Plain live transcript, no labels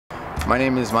My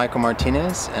name is Michael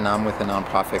Martinez, and I'm with a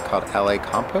nonprofit called LA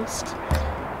Compost.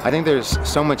 I think there's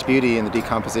so much beauty in the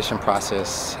decomposition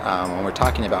process when we're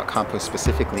talking about compost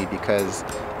specifically, because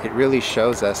it really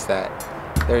shows us that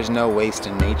there's no waste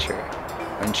in nature.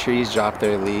 When trees drop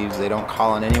their leaves, they don't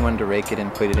call on anyone to rake it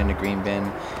and put it in a green bin.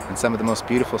 And some of the most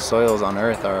beautiful soils on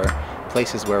earth are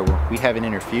places where we haven't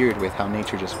interfered with how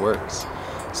nature just works.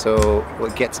 So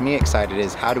what gets me excited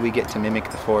is, how do we get to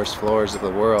mimic the forest floors of the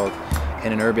world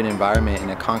in an urban environment,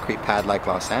 in a concrete pad like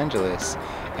Los Angeles?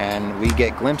 And we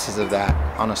get glimpses of that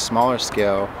on a smaller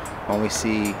scale when we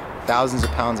see thousands of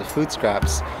pounds of food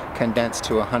scraps condensed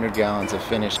to 100 gallons of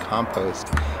finished compost.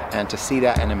 And to see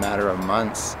that in a matter of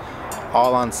months,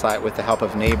 all on site with the help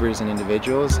of neighbors and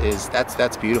individuals,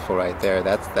 that's beautiful right there.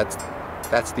 That's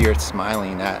the earth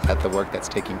smiling at the work that's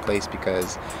taking place,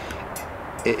 because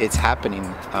it's happening.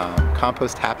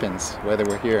 Compost happens whether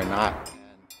we're here or not.